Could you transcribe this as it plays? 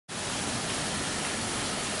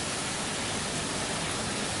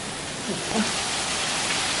Det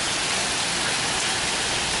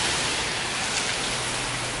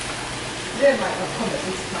might not come at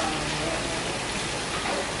this time.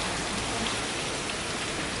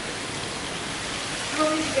 How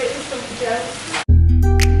do you get this from Jess?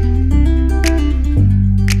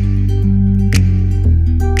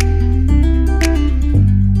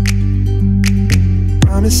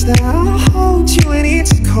 Promise that I'll hold you when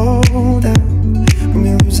it's cold out, when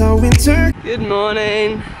we lose our winter. Good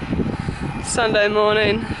morning, Sunday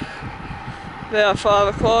morning, about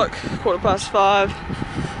 5 o'clock, 5:15,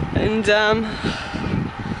 and I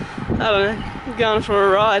don't know, I'm going for a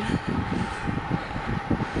ride.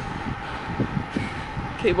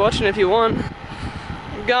 Keep watching if you want.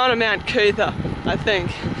 I'm going to Mount Cootha, I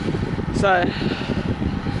think, so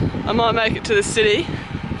I might make it to the city.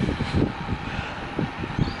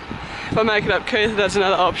 If I make it up Cootha, that's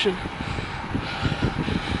another option.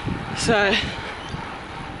 So,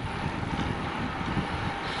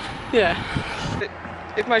 yeah.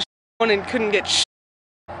 If my morning couldn't get it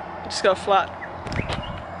just got flat.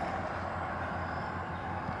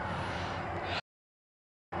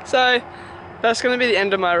 So, that's going to be the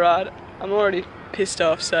end of my ride. I'm already pissed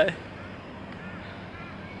off, so.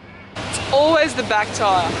 It's always the back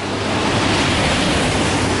tyre.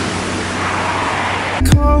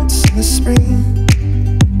 Coats in the spring,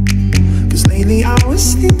 'cause lately I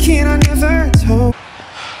was thinking I never told.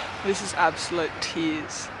 This is absolute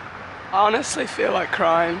tears. I honestly feel like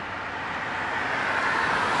crying.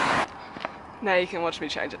 Now you can watch me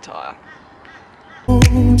change a tyre.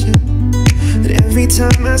 That every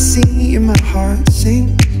time I see you my heart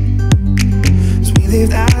sinks, 'cause we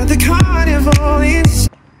lived at the carnival in.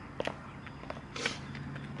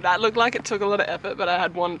 That looked like it took a lot of effort, but I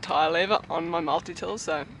had one tyre lever on my multi-tool,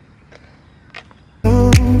 so.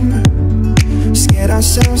 Scared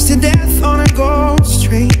ourselves to death on a ghost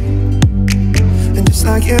train, and just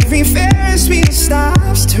like every Ferris wheel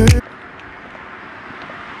stops turning.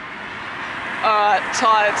 Alright,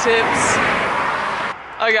 tyre tips.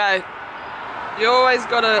 Okay, you always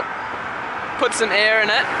gotta put some air in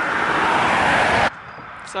it,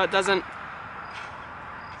 so it doesn't,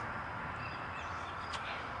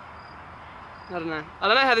 I don't know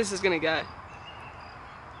how this is gonna go.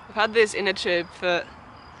 I've had this inner tube for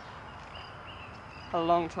a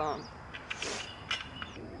long time.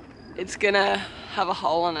 It's gonna have a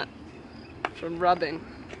hole in it from rubbing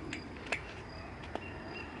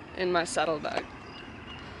in my saddlebag.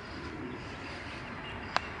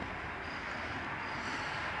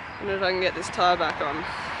 I wonder if I can get this tyre back on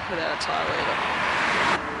without a tyre lever.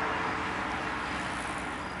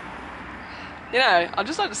 You know, I'd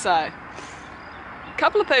just like to say, a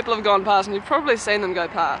couple of people have gone past and you've probably seen them go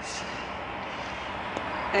past.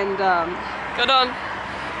 And, got on,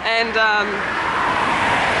 and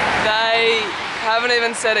they haven't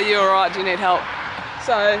even said, are you alright, do you need help?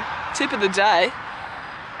 So, tip of the day,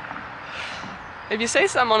 if you see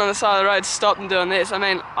someone on the side of the road stop and doing this, I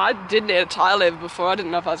mean, I did need a tyre lever before, I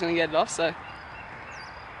didn't know if I was going to get it off, so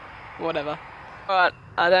whatever. Alright,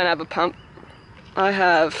 I don't have a pump. I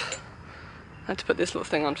have to put this little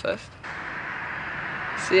thing on first.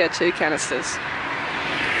 CO2 canisters.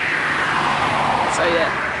 So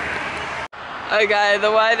yeah. Okay,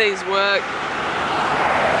 the way these work,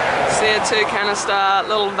 CO2 canister,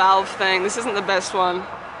 little valve thing, this isn't the best one.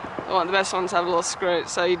 The best ones have a little screw,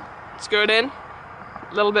 so you screw it in,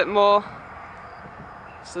 a little bit more,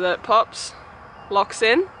 so that it pops, locks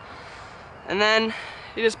in, and then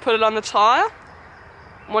you just put it on the tyre.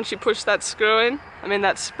 Once you push that screw in,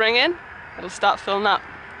 that spring in, it'll start filling up.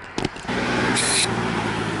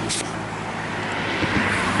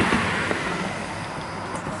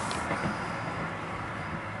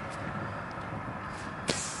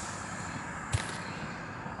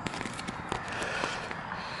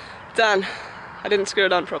 Done. I didn't screw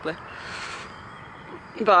it on properly.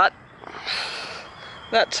 But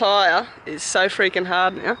that tyre is so freaking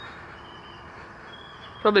hard now.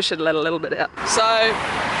 Probably should let a little bit out. So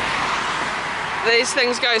these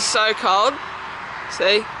things go so cold.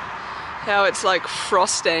 See how it's like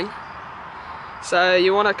frosting? So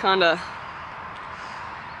you want to kind of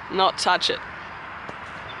not touch it.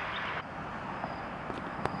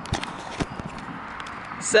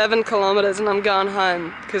 7 kilometers and I'm going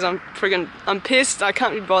home because I'm pissed. I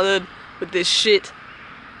can't be bothered with this shit.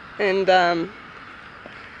 And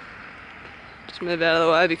just move out of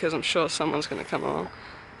the way because I'm sure someone's going to come along.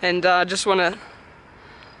 And I just want to,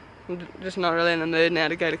 I'm just not really in the mood now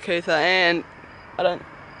to go to Cootha, and I don't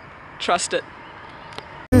trust it.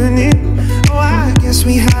 Oh, I guess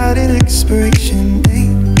we had an expiration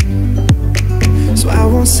date, so I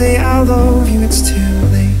won't say I love you, it's too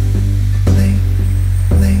late.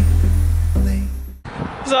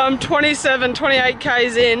 I'm 27, 28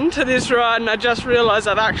 Ks into this ride and I just realised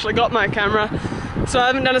I've actually got my camera, so I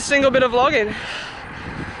haven't done a single bit of vlogging.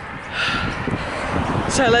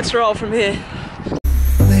 So let's roll from here.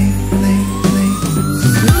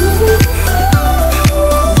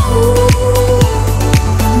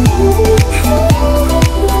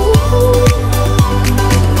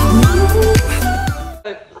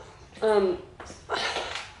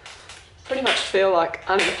 Pretty much feel like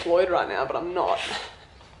unemployed right now, but I'm not.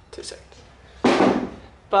 2 seconds.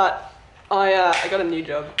 But I got a new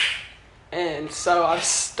job, and so I've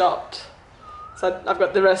stopped. So I've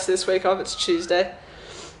got the rest of this week off. It's Tuesday,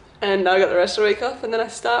 and I got the rest of the week off, and then I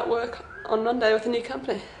start work on Monday with a new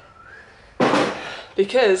company.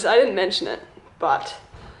 Because I didn't mention it, but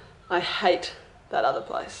I hate that other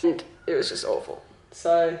place, and it was just awful.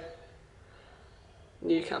 So,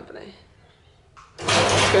 new company.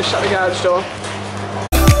 Let's go shut the garage door.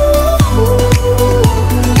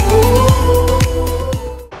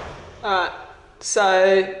 Alright,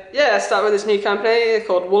 so yeah, I start with this new company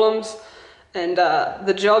called Woolham's, and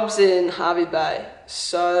the job's in Hervey Bay.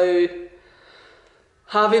 So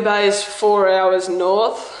Hervey Bay is 4 hours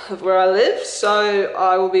north of where I live, so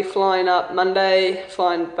I will be flying up Monday,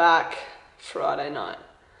 flying back Friday night.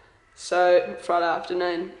 So Friday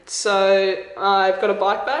afternoon. So I've got a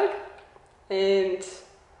bike bag, and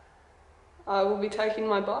I will be taking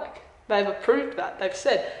my bike. They've approved that, they've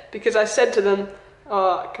said, because I said to them,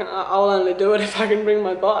 oh, I'll only do it if I can bring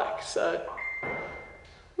my bike, so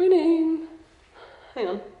winning. Hang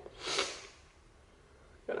on,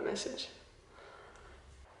 got a message.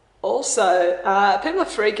 Also, people are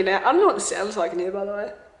freaking out. I don't know what the sounds like in here, by the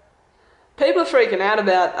way. People are freaking out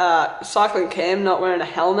about Cycling Cam not wearing a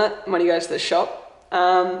helmet when he goes to the shop.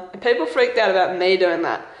 And people freaked out about me doing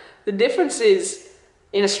that. The difference is,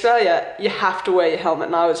 in Australia, you have to wear your helmet,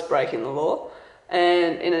 and I was breaking the law.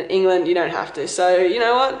 And in England, you don't have to. So, you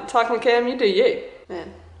know what? Cycling Cam, you do you.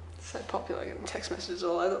 Man, it's so popular, getting text messages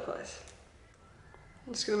all over the place.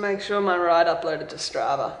 I'm just going to make sure my ride uploaded to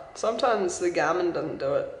Strava. Sometimes the Garmin doesn't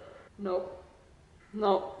do it. Nope.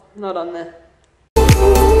 Nope, not on there.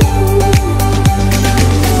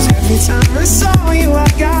 Every time I saw you, I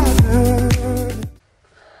got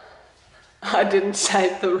I didn't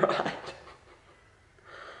save the ride.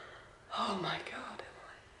 Oh my god.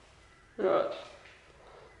 Alright.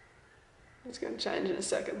 It's going to change in a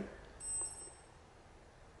second.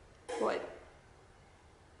 Wait.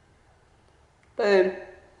 Boom.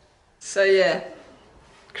 So yeah,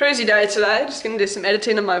 crazy day today. Just going to do some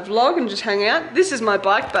editing of my vlog and just hang out. This is my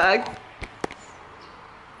bike bag.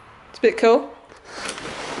 It's a bit cool.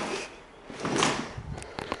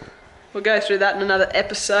 We'll go through that in another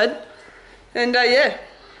episode. And yeah,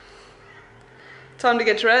 time to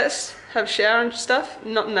get dressed, have a shower and stuff.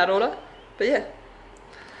 Not in that order, but yeah.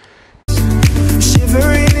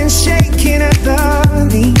 Shivering and shaking at the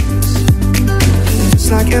knees,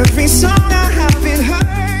 just like every song